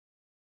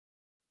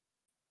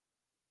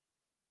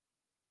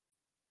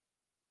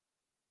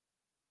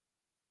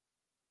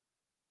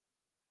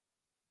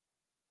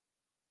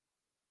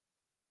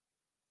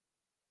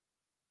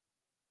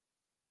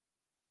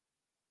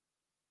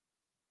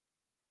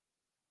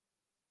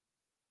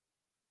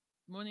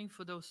morning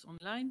for those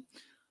online.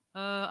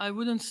 I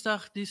wouldn't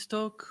start this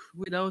talk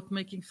without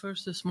making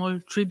first a small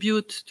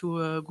tribute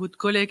to a good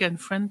colleague and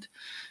friend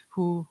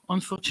who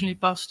unfortunately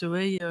passed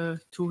away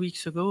 2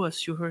 weeks ago,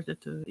 as you heard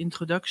at the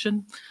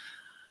introduction.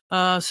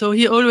 So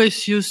he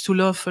always used to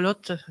laugh a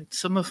lot at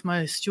some of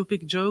my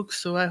stupid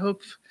jokes, so I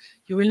hope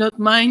you will not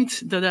mind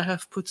that I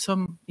have put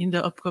some in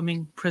the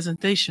upcoming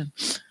presentation.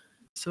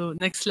 So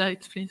next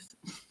slide, please.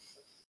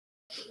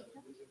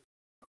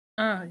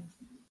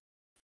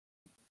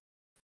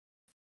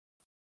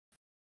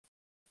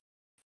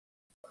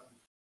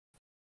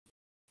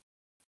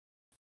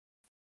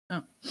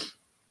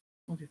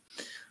 Okay.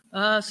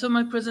 So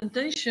my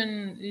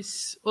presentation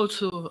is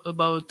also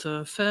about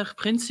FAIR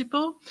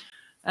principle,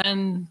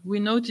 and we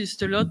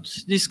noticed a lot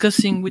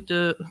discussing with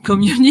the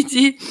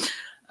community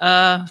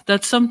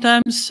that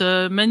sometimes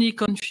many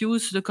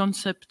confuse the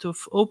concept of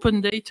open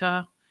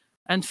data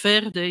and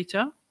fair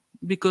data,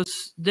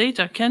 because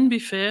data can be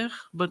fair,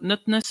 but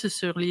not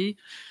necessarily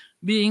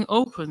being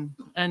open.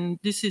 And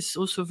this is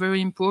also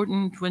very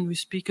important when we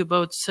speak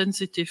about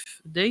sensitive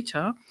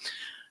data.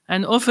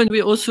 And often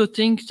we also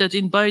think that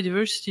in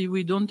biodiversity,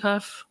 we don't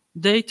have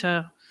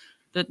data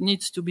that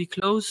needs to be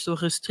closed or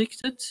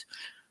restricted,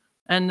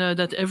 and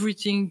that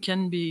everything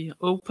can be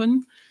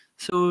open.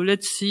 So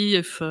let's see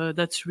if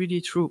that's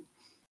really true.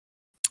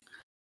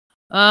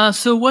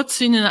 So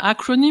what's in an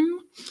acronym?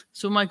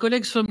 So my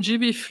colleagues from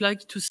GBIF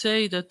like to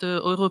say that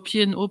the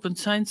European Open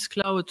Science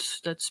Cloud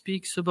that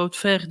speaks about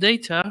fair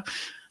data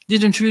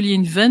didn't really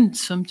invent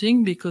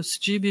something, because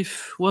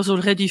GBIF was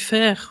already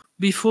fair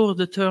before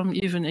the term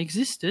even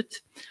existed.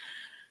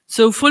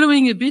 So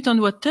following a bit on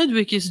what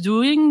TDWG is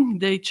doing,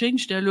 they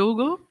changed their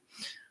logo,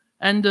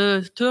 and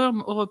the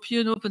term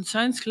European Open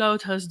Science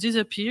Cloud has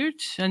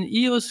disappeared, and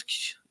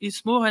EOSC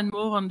is more and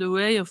more on the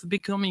way of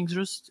becoming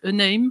just a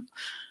name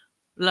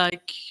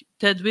like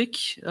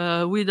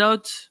TDWG,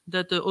 without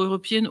that the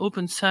European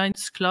Open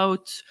Science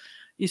Cloud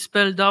is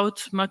spelled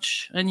out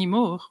much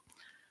anymore.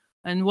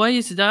 And why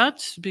is that?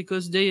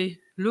 Because they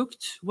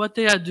looked what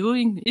they are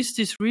doing. Is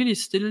this really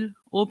still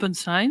open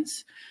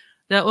science?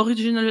 Their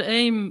original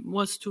aim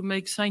was to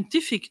make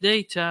scientific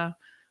data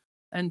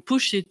and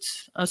push it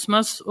as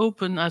much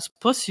open as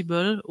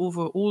possible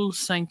over all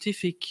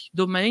scientific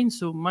domains,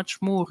 so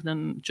much more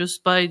than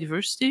just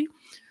biodiversity.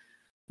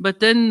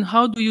 But then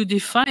how do you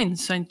define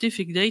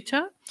scientific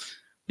data?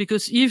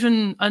 Because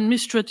even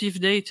administrative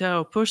data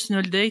or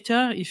personal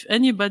data, if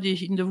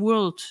anybody in the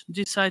world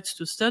decides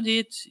to study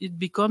it, it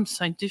becomes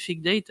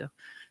scientific data.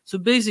 So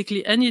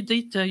basically any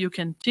data you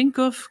can think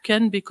of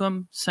can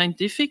become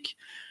scientific.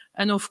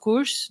 And of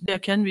course, there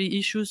can be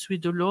issues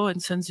with the law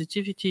and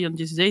sensitivity on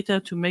this data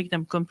to make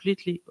them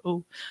completely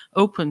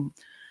open.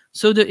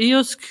 So the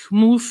EOSC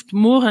moved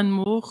more and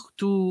more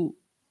to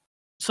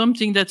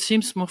something that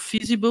seems more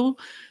feasible,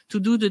 to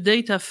do the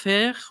data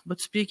fair, but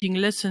speaking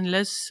less and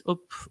less of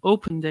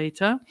open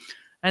data.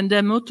 And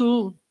their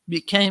motto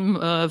became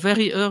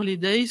very early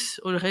days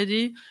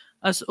already,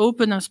 as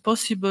open as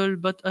possible,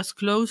 but as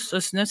close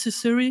as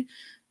necessary,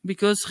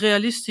 because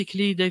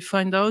realistically they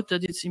find out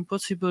that it's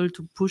impossible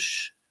to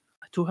push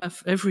to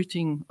have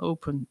everything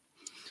open.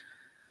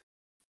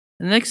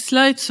 The next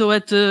slide. So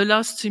at the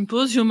last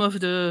symposium of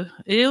the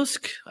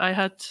EOSC, I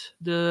had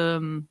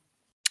the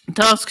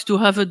task to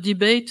have a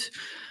debate.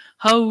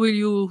 How will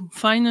you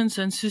finance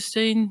and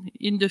sustain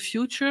in the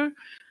future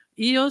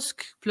EOSC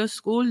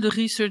plus all the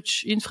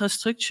research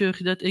infrastructure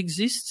that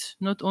exists,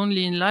 not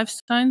only in life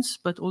science,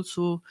 but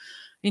also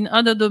in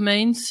other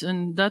domains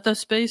and data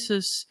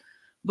spaces,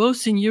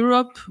 both in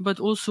Europe, but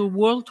also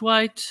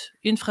worldwide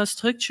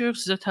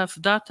infrastructures that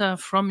have data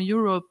from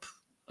Europe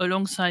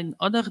alongside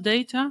other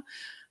data.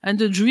 And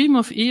the dream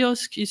of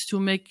EOSC is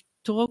to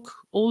talk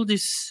all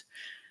these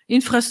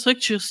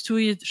infrastructures to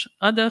each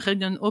other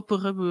in an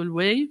operable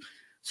way.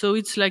 So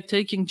it's like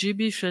taking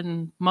GBIF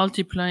and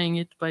multiplying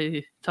it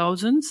by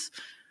thousands.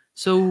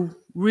 So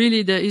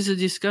really there is a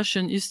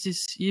discussion, is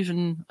this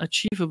even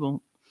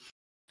achievable?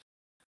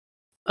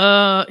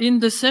 In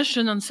the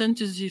session on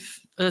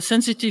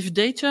sensitive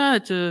data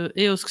at the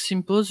EOSC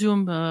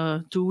symposium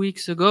 2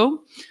 weeks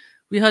ago,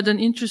 we had an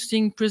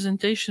interesting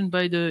presentation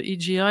by the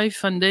EGI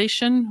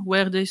Foundation,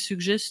 where they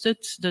suggested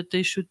that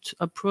they should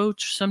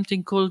approach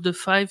something called the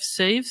 5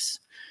 saves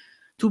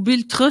to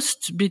build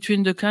trust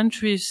between the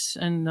countries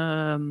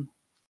and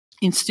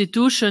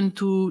institutions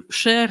to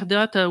share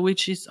data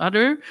which is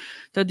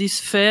that is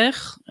fair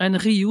and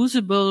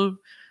reusable,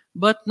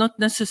 but not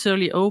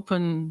necessarily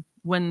open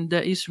when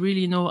there is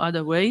really no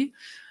other way.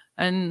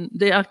 And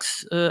they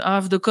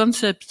have the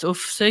concept of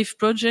safe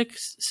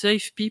projects,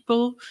 safe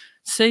people,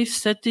 safe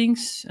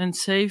settings, and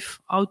safe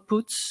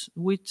outputs,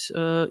 with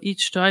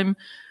each time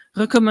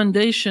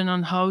recommendation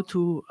on how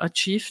to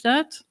achieve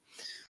that.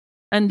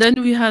 And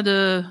then we had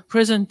a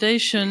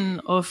presentation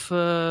of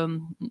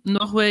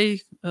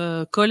Norway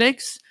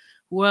colleagues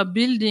who are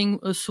building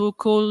a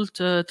so-called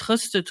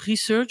trusted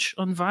research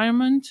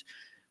environment,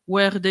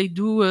 where they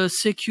do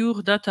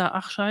secure data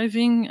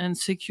archiving and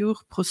secure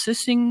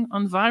processing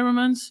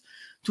environments.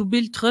 to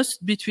build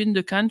trust between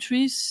the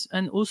countries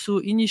and also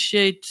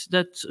initiate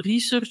that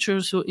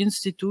researchers or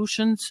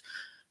institutions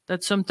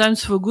that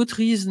sometimes for good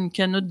reason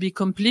cannot be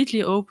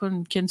completely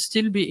open, can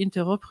still be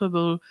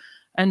interoperable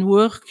and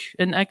work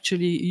and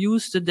actually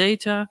use the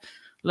data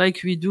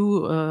like we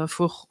do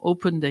for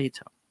open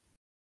data.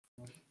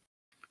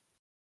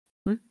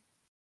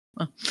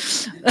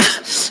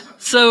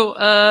 So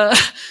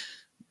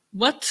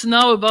what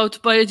now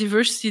about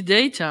biodiversity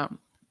data?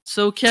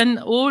 So can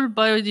all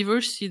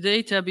biodiversity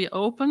data be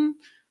open?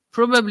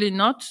 Probably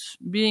not,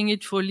 being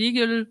it for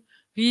legal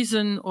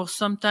reason or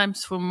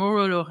sometimes for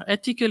moral or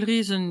ethical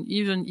reason.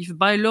 Even if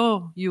by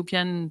law you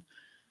can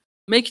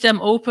make them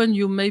open,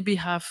 you maybe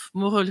have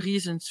moral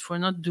reasons for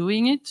not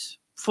doing it.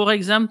 For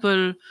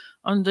example,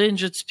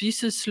 endangered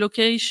species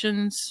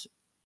locations,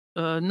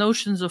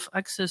 notions of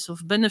access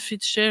of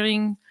benefit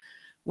sharing,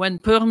 when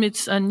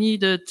permits are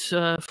needed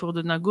for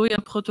the Nagoya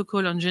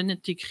Protocol on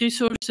genetic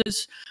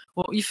resources,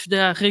 or if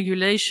there are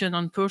regulation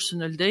on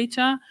personal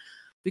data.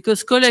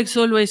 Because colleagues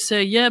always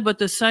say, yeah, but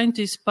the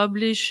scientists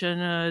publish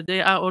and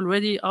they are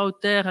already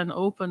out there and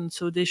open,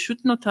 so they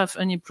should not have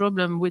any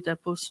problem with their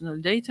personal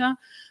data.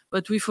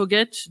 But we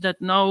forget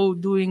that now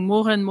doing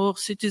more and more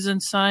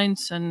citizen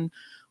science and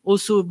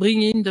also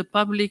bring in the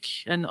public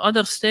and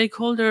other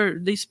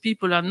stakeholders, these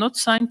people are not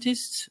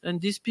scientists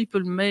and these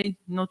people may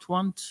not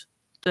want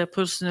their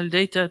personal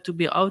data to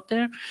be out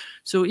there.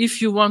 So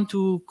if you want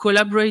to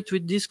collaborate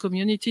with these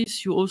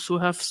communities, you also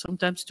have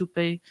sometimes to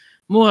pay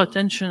more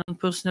attention on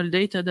personal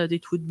data than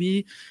it would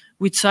be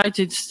with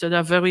scientists that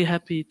are very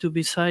happy to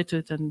be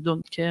cited and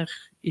don't care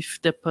if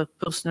their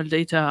personal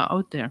data are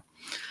out there.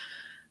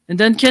 And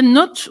then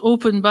cannot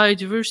open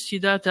biodiversity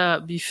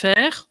data be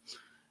fair?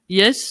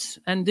 Yes,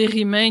 and they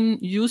remain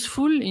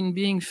useful in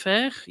being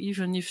fair,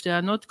 even if they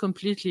are not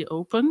completely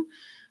open,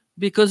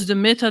 because the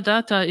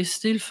metadata is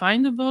still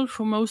findable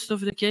for most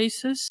of the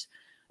cases.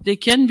 They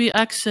can be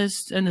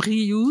accessed and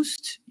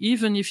reused,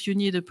 even if you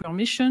need a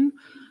permission.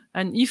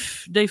 And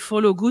if they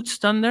follow good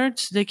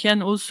standards, they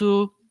can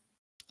also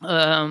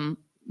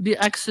be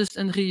accessed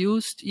and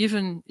reused,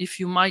 even if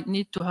you might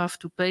need to have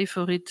to pay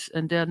for it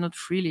and they are not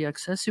freely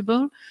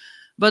accessible.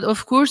 But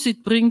of course,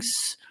 it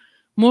brings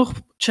more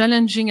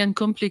challenging and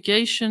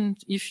complication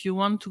if you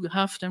want to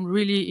have them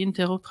really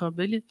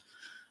interoperable.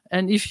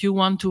 And if you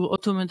want to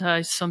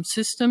automatize some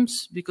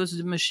systems, because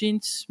the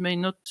machines may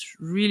not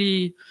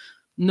really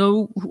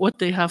know what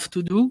they have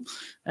to do.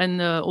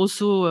 And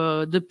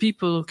also the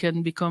people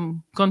can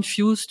become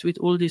confused with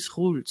all these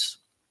rules.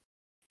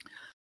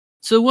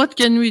 So what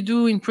can we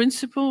do in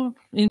principle,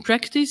 in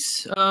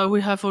practice?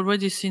 We have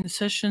already seen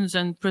sessions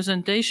and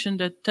presentation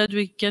that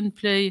TDWG can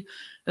play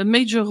a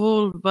major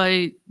role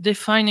by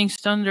defining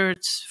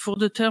standards for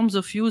the terms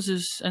of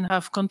uses and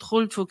have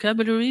controlled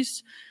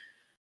vocabularies.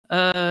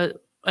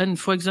 And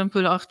for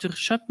example, Arthur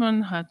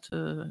Chapman had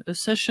a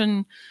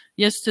session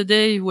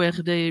yesterday where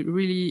they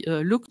really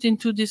looked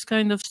into this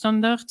kind of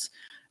standards.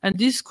 And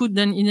this could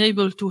then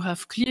enable to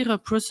have clearer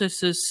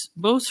processes,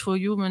 both for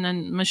human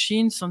and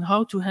machines, on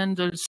how to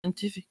handle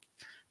scientific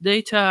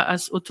data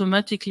as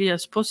automatically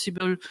as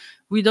possible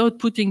without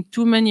putting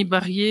too many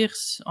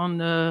barriers on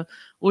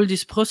all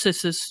these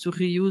processes to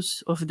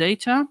reuse of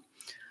data.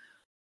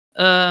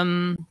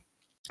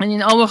 And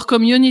in our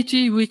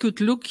community, we could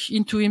look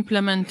into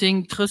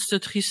implementing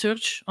trusted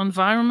research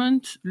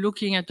environment,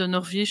 looking at the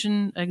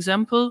Norwegian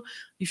example.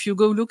 If you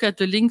go look at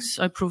the links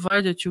I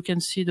provided, you can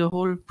see the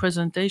whole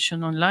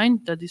presentation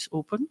online that is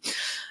open.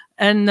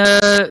 And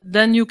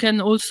then you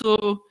can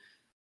also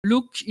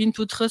look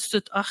into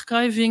trusted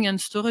archiving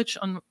and storage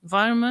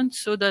environment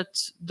so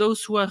that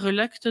those who are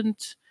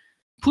reluctant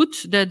put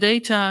their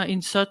data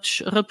in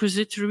such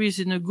repositories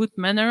in a good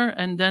manner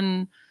and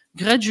then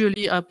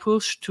gradually are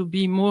pushed to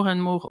be more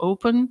and more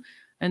open.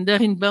 And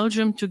there in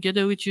Belgium,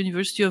 together with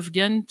University of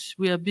Ghent,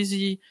 we are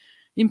busy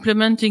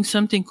implementing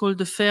something called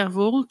the FAIR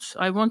Vault.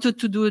 I wanted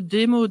to do a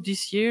demo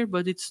this year,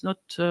 but it's not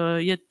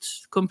yet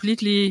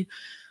completely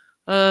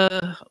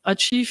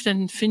achieved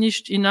and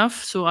finished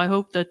enough. So I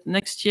hope that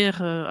next year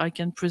I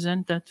can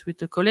present that with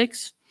the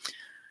colleagues.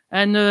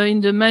 And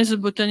in the Meise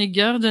Botanic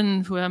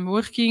Garden, where I'm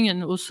working,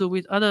 and also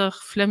with other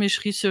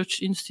Flemish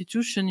research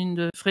institutions in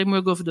the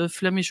framework of the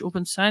Flemish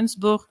Open Science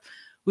Board,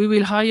 we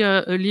will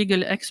hire a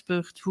legal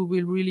expert who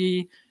will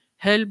really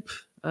help,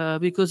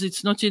 because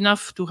it's not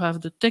enough to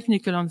have the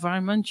technical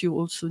environment. You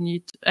also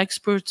need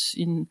experts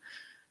in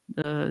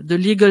the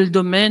legal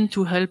domain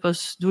to help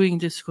us doing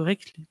this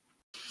correctly.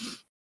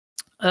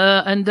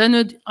 And then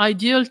an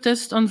ideal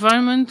test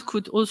environment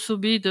could also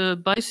be the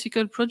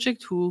Bicycle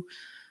Project, who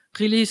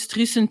released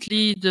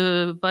recently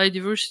the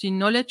Biodiversity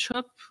Knowledge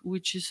Hub,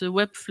 which is a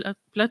web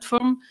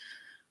platform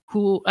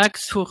who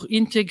acts for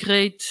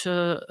integrate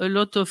a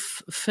lot of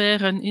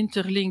fair and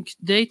interlinked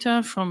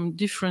data from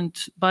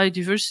different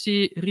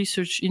biodiversity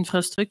research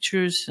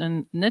infrastructures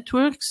and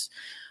networks.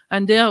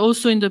 And they are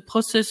also in the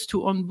process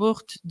to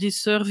onboard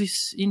this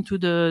service into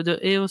the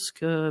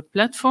EOSC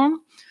platform.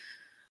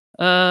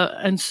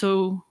 And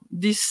so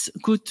this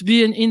could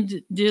be an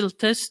ideal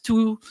test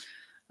to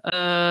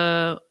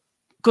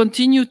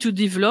continue to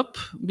develop,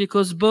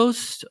 because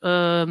both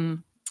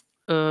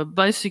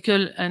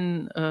bicycle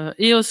and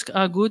EOSC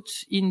are good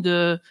in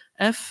the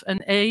F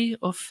and A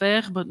of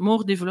FAIR, but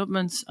more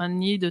developments are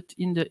needed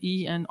in the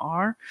E and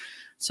R.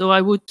 So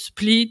I would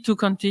plead to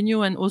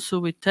continue, and also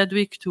with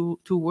TDWG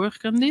to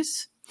work on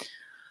this.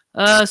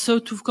 So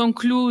to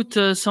conclude,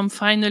 some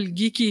final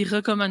geeky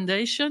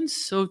recommendations.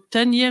 So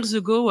 10 years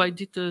ago, I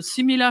did a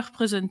similar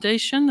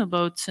presentation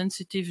about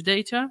sensitive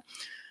data,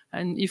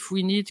 and if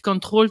we need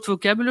controlled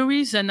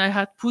vocabularies, and I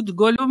had put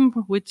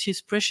Gollum with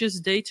his precious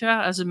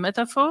data as a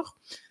metaphor,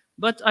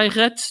 but I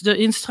read the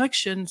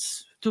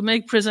instructions to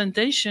make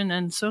presentation,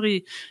 and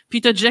sorry,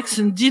 Peter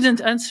Jackson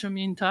didn't answer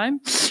me in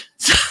time.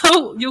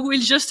 So you will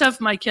just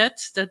have my cat,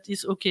 that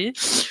is okay,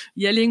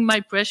 yelling my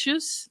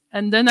precious.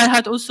 And then I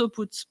had also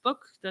put Spock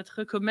that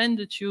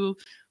recommended you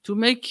to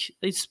make,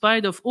 in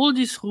spite of all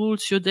these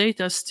rules, your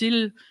data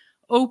still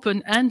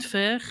open and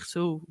fair.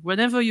 So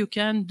whenever you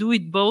can, do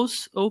it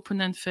both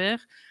open and fair,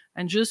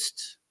 and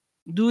just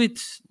do it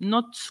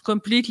not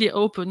completely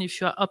open if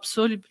you are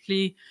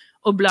absolutely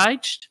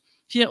obliged.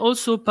 Here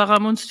also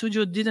Paramount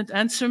Studio didn't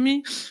answer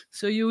me,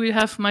 so you will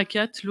have my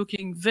cat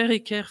looking very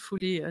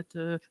carefully at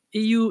the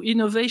EU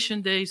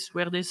Innovation Days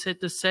where they said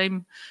the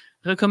same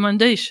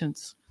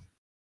recommendations.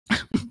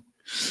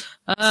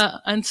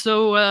 And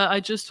so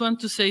I just want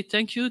to say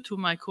thank you to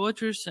my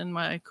co-authors and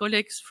my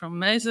colleagues from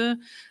MEISE,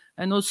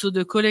 and also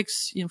the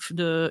colleagues in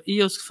the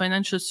EOSC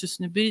Financial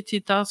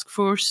Sustainability Task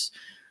Force,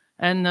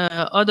 and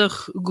other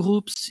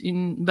groups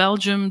in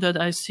Belgium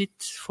that I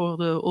sit for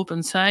the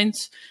open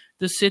science,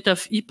 the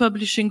CETAF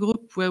e-publishing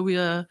group, where we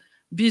are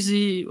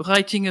busy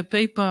writing a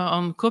paper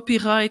on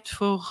copyright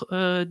for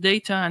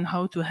data and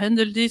how to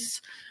handle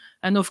this.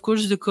 And of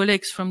course, the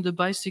colleagues from the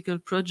bicycle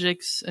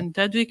projects and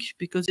TDWG,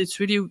 because it's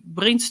really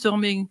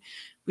brainstorming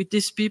with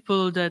these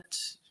people that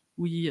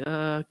we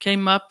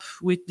came up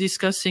with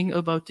discussing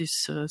about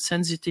this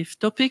sensitive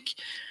topic.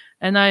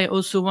 And I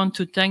also want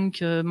to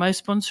thank my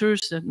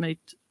sponsors that made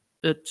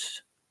it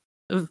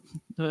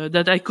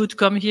that I could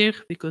come here,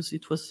 because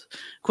it was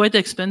quite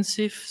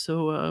expensive.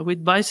 So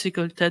with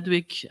Bicycle,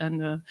 TDWG,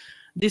 and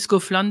Disco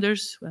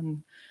Flanders,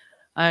 and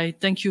I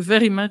thank you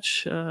very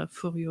much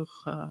for your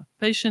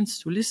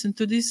patience to listen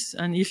to this.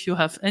 And if you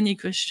have any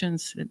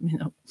questions, let me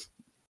know.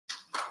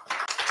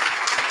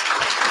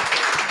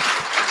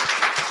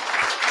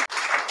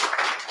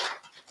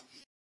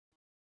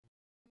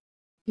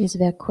 Is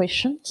there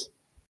questions?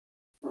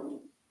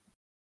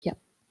 Yeah.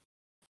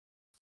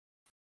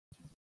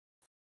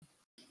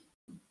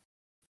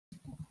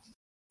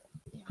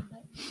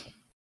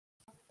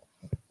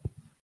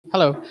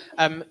 Hello,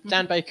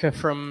 Dan Baker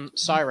from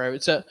CSIRO.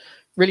 It's a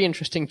really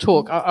interesting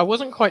talk. I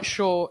wasn't quite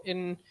sure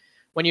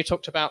when you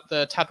talked about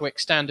the TDWG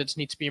standards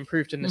need to be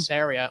improved in this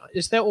area.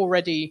 Is there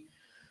already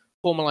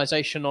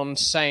formalization on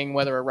saying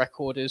whether a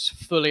record is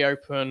fully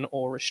open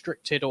or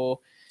restricted, or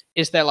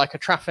is there like a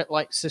traffic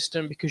light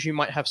system? Because you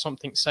might have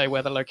something, say,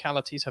 where the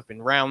localities have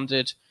been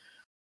rounded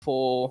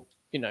for,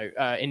 you know,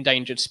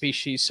 endangered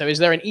species. So is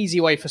there an easy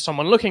way for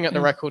someone looking at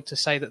the record to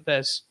say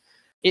that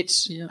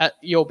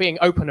you're being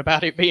open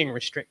about it being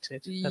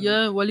restricted?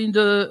 Yeah, well, in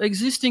the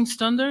existing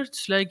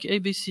standards like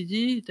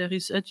ABCD, there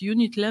is at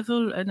unit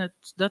level and at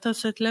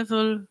dataset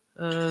level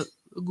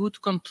good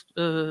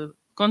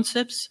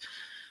concepts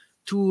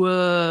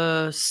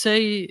to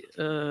say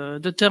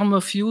the term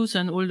of use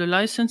and all the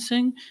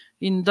licensing.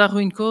 In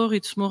Darwin Core,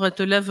 it's more at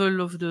the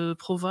level of the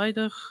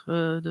provider,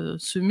 the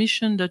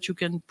submission that you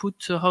can put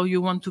how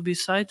you want to be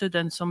cited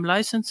and some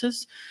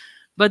licenses.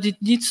 But it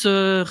needs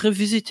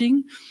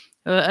revisiting,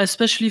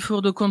 especially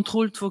for the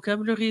controlled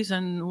vocabularies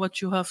and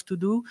what you have to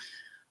do.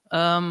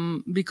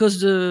 Because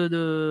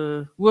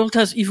the world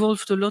has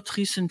evolved a lot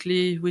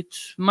recently with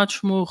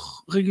much more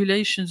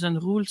regulations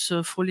and rules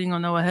falling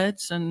on our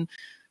heads, and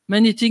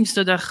many things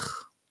that are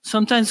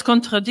sometimes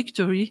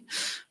contradictory.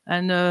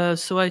 And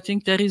so I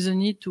think there is a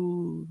need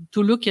to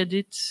look at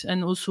it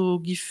and also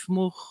give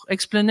more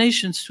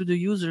explanations to the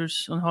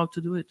users on how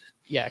to do it.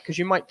 Yeah, because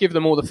you might give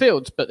them all the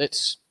fields, but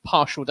it's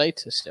partial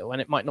data still,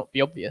 and it might not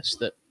be obvious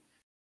that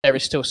there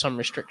is still some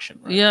restriction.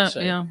 Right? Yeah,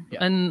 so, yeah.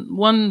 And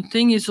one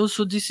thing is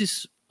also, this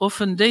is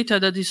often data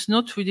that is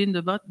not within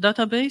the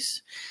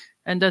database,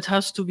 and that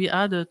has to be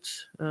added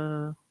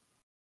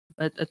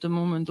at the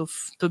moment of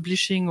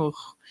publishing or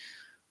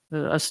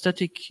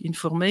static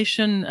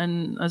information.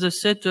 And as I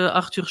said,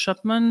 Arthur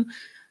Chapman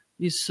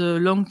is a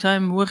long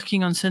time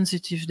working on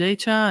sensitive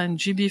data, and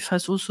GBIF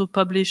has also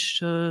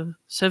published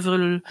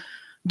several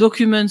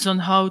documents on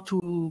how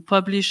to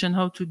publish and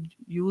how to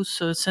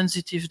use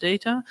sensitive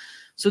data.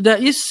 So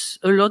there is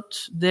a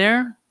lot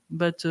there,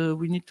 but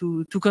we need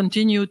to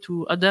continue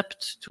to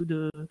adapt to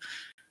the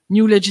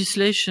new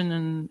legislation,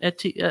 and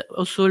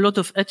also a lot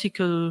of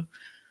ethical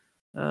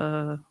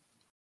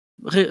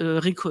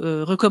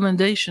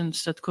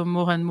recommendations that come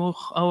more and more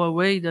our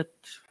way that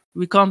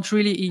we can't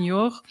really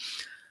ignore.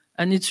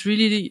 And it's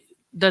really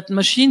that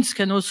machines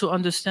can also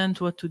understand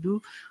what to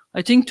do.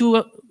 I think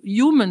to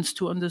humans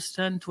to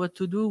understand what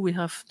to do, we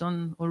have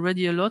done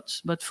already a lot,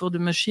 but for the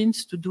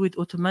machines to do it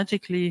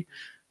automatically,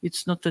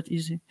 it's not that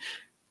easy.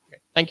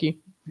 Okay. Thank you.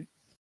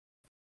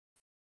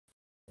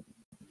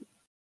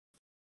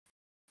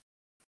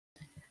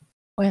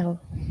 Well,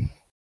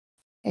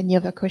 any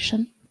other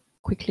question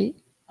quickly?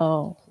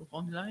 Or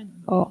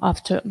Online? Or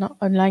after, no,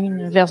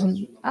 online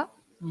version. Ah,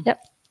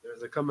 yep.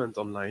 There's a comment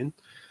online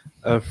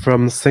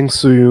from Seng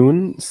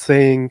Suyun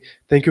saying,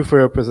 "Thank you for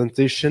your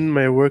presentation.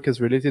 My work is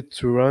related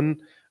to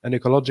run an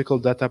ecological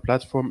data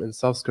platform in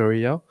South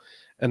Korea,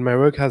 and my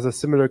work has a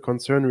similar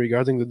concern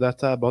regarding the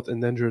data about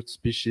endangered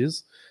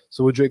species.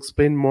 So would you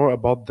explain more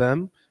about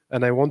them?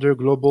 And I wonder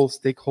global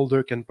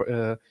stakeholder can,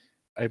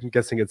 I'm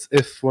guessing it's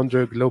if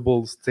wonder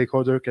global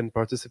stakeholder can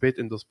participate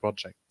in those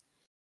projects."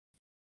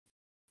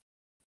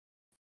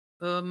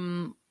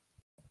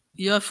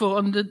 Yeah, for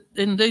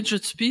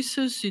endangered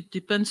species, it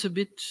depends a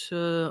bit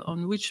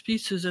on which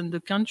species and the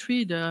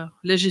country. There are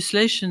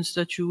legislations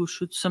that you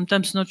should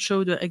sometimes not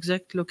show the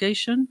exact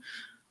location.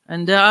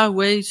 And there are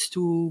ways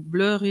to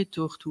blur it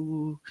or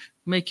to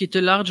make it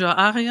a larger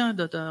area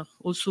that are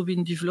also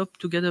being developed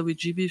together with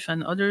GBIF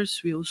and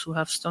others. We also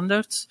have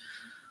standards.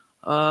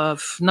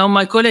 Now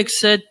my colleague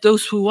said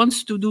those who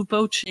wants to do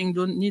poaching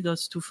don't need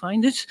us to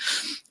find it.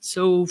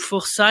 So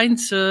for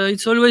science,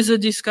 it's always a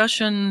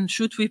discussion,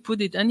 should we put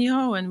it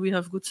anyhow? And we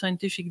have good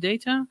scientific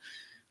data.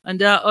 And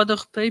there are other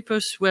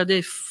papers where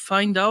they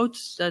find out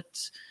that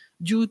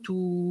due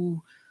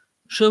to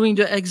showing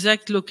the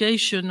exact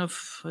location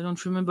of, I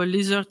don't remember,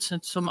 lizards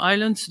at some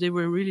islands, they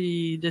were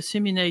really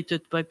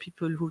disseminated by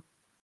people who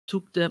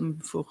took them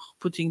for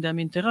putting them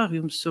in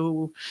terrariums.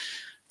 So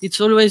it's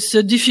always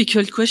a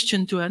difficult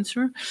question to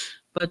answer,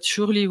 but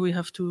surely we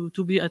have to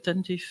be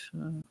attentive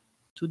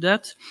to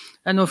that.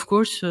 And of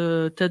course,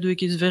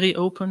 TDWG is very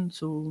open.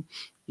 So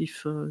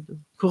if the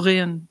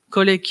Korean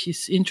colleague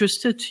is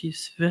interested,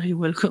 he's very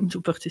welcome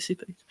to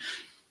participate.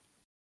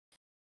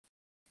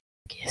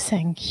 Okay,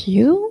 thank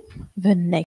you. The next